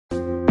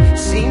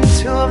seem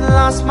to have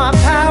lost my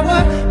power,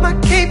 my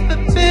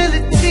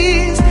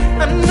capabilities.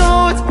 I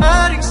know it's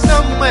hiding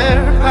somewhere,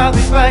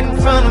 probably right in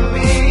front of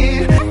me.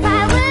 If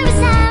I were a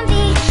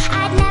zombie,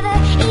 I'd never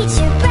eat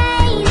your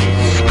brain.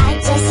 I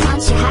just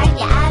want your heart,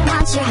 yeah, I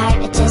want your heart.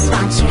 I just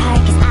want your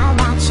heart, cause I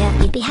want you.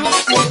 You'd be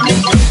hyped.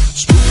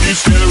 Spooky,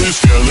 scary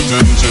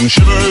skeletons and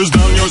shivers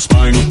down your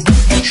spine.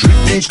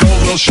 Shrieking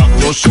skulls will shock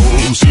your soul,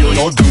 seal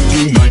your doom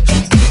tonight.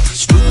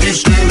 Spooky,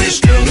 scary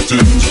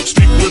skeletons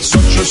speak with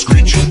such a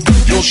screech.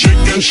 You'll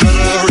shake and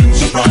shudder in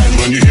surprise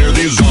when you hear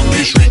these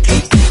zombies shriek.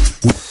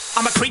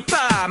 I'm a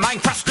creeper,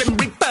 Minecraft Grim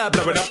Reaper,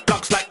 blowing up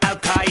blocks like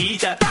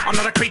Al-Qaeda. I'm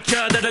not a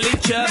creature that'll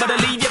eat ya, but I'll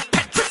leave you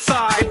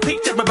petrified.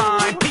 Peace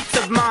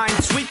of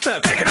mind, sweeper.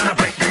 Take another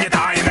break and you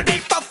die in the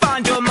deep. I'll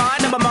find your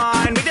mind, number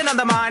mine. Read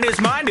another mind is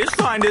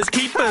finders,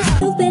 keepers.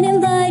 You've been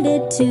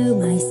invited to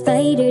my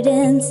spider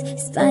dance,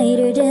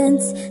 spider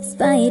dance,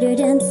 spider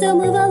dance. So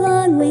move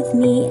along with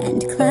me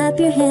and clap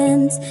your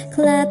hands,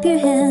 clap your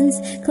hands,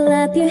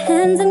 clap your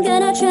hands. I'm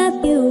gonna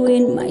trap you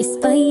in my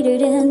spider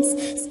dance,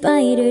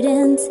 spider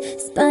dance,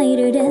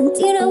 spider dance.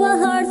 You know a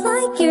heart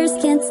like yours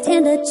can't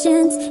stand a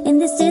chance in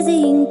this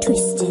dizzying,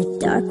 twisted,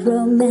 dark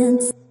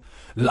romance.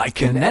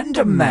 Like an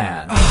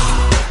Enderman.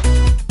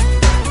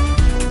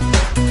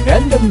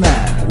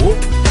 Enderman. Whoop,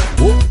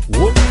 whoop,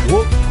 whoop,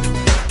 whoop.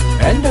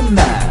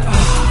 Enderman.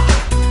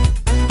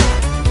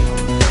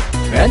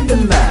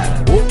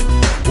 Enderman. Whoop,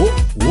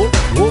 whoop, whoop,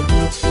 whoop.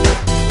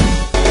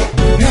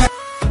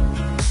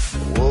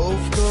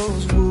 Wolf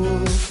goes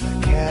woof,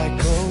 cat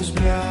goes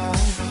meow,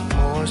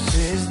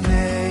 horses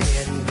neigh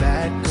and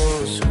bat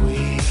goes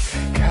squeak,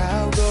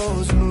 cow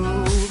goes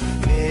moo,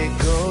 pig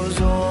goes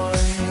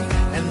oink,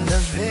 and the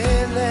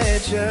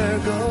villager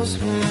goes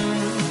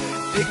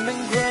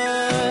pigman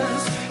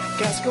grunts,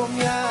 cats go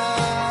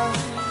meow,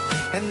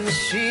 and the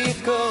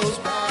sheep goes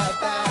bow,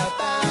 bow,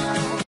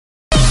 bow.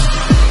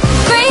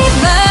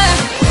 Creeper,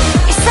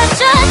 you're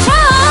such a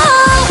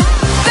troll.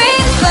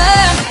 Creeper,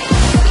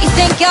 you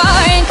think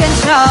you're in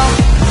control.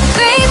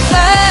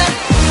 Creeper,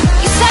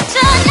 you're such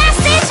a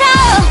nasty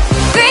troll.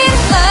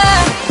 Creeper,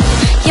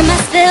 you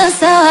must feel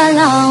so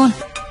alone.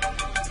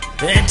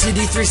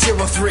 Entity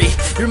 303,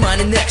 you're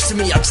minding next to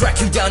me. I'll track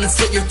you down and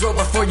slit your throat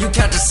before you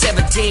count to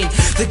 17.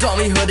 They call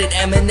me hooded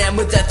Eminem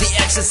without the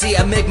ecstasy.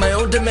 I make my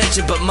own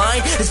dimension, but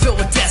mine is filled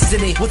with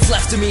destiny. What's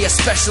left of me,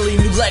 especially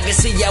new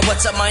legacy. Yeah,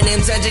 what's up, my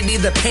name's Entity.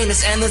 The pain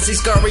is endlessly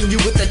scarring you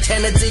with a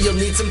tendency. You'll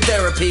need some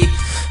therapy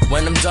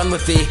when I'm done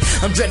with thee.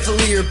 I'm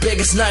dreadfully your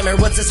biggest nightmare.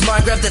 What's this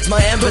Minecraft? That's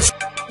my ambush.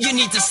 You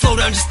need to slow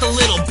down just a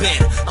little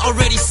bit.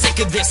 Already sick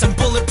of this, I'm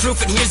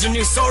bulletproof and here's your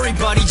new sorry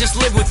buddy, just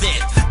live with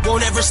it.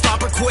 Won't ever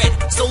stop or quit,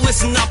 so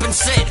listen up and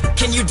sit.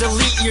 Can you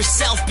delete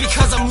yourself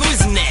because I'm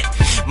losing it?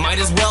 Might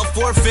as well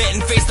forfeit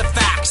and face the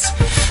facts.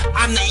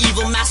 I'm the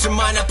evil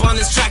mastermind up on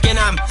this track and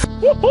I'm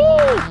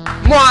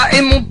Moi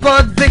et mon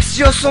pote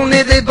Vexios on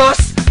est des boss,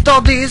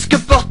 tandis que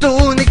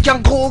Porto n'est qu'un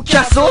gros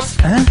cassos.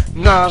 Hein?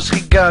 Non, je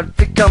rigole,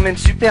 t'es quand même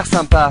super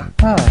sympa.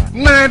 Ah.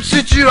 Même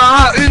si tu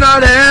as une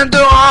haleine de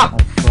rat.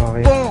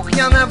 Enfoiré. Bon,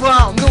 rien à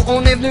voir, nous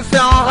on est venu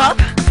faire un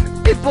rap.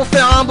 Et pour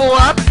faire un bon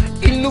rap,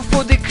 il nous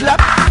faut des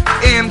claps.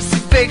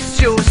 MC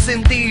Vexios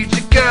and DJ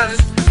Girls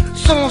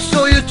sont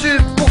sur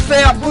YouTube pour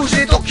faire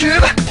bouger ton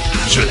cube.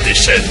 Je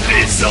déchaîne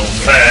les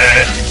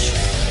enfers.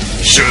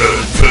 Je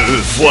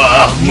peux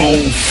voir mon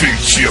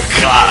futur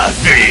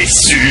gravé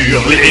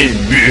sur les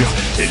murs.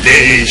 Les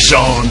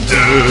légendes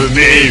de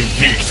mes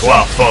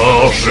victoires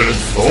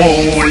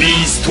forgeront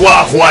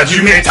l'histoire, roi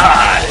du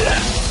métal.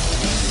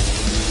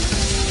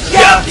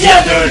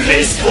 Gardien de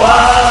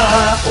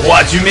l'espoir,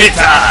 roi du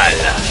métal.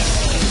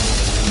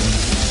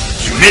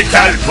 Du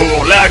métal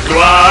pour la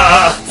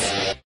gloire.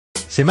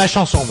 C'est ma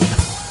chanson, moi.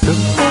 Je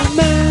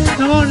me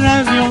promène en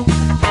avion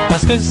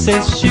parce que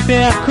c'est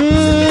super cool.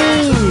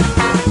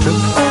 Je me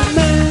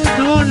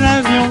promène en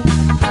avion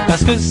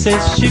parce que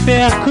c'est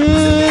super cool.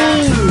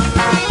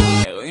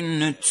 Faire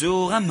une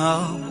tour à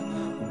mort,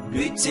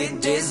 lutter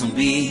des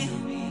zombies,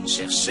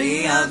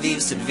 chercher à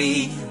vivre cette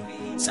vie,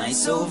 sain et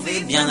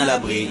sauvé bien à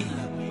l'abri.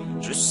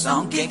 Je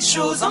sens quelque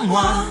chose en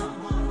moi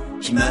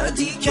qui me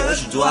dit que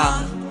je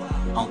dois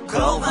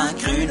encore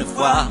vaincre une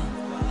fois.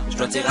 Je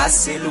dois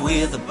terrasser le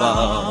with the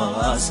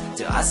boss,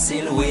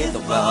 terrasser le with the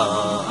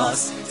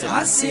boss,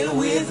 terrasser le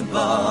with the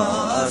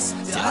boss,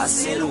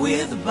 terrasser le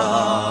with the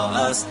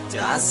boss,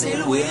 terrasser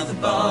le with the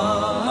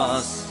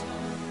boss.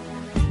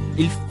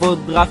 Il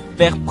faudra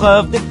faire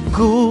preuve de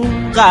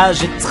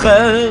courage,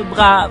 être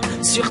brave,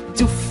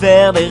 surtout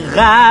faire des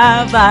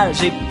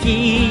ravages et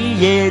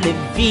piller les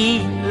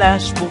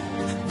villages pour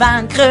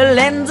vaincre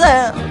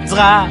l'Ender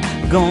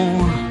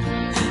Dragon.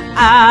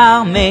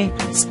 Armé,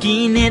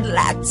 skinny de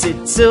la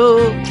tête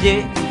aux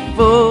pieds, il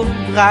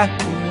faudra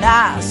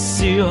qu'on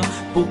assure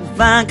pour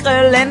vaincre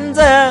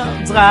l'Ender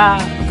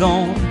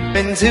Dragon.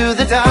 Into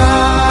the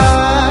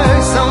dark.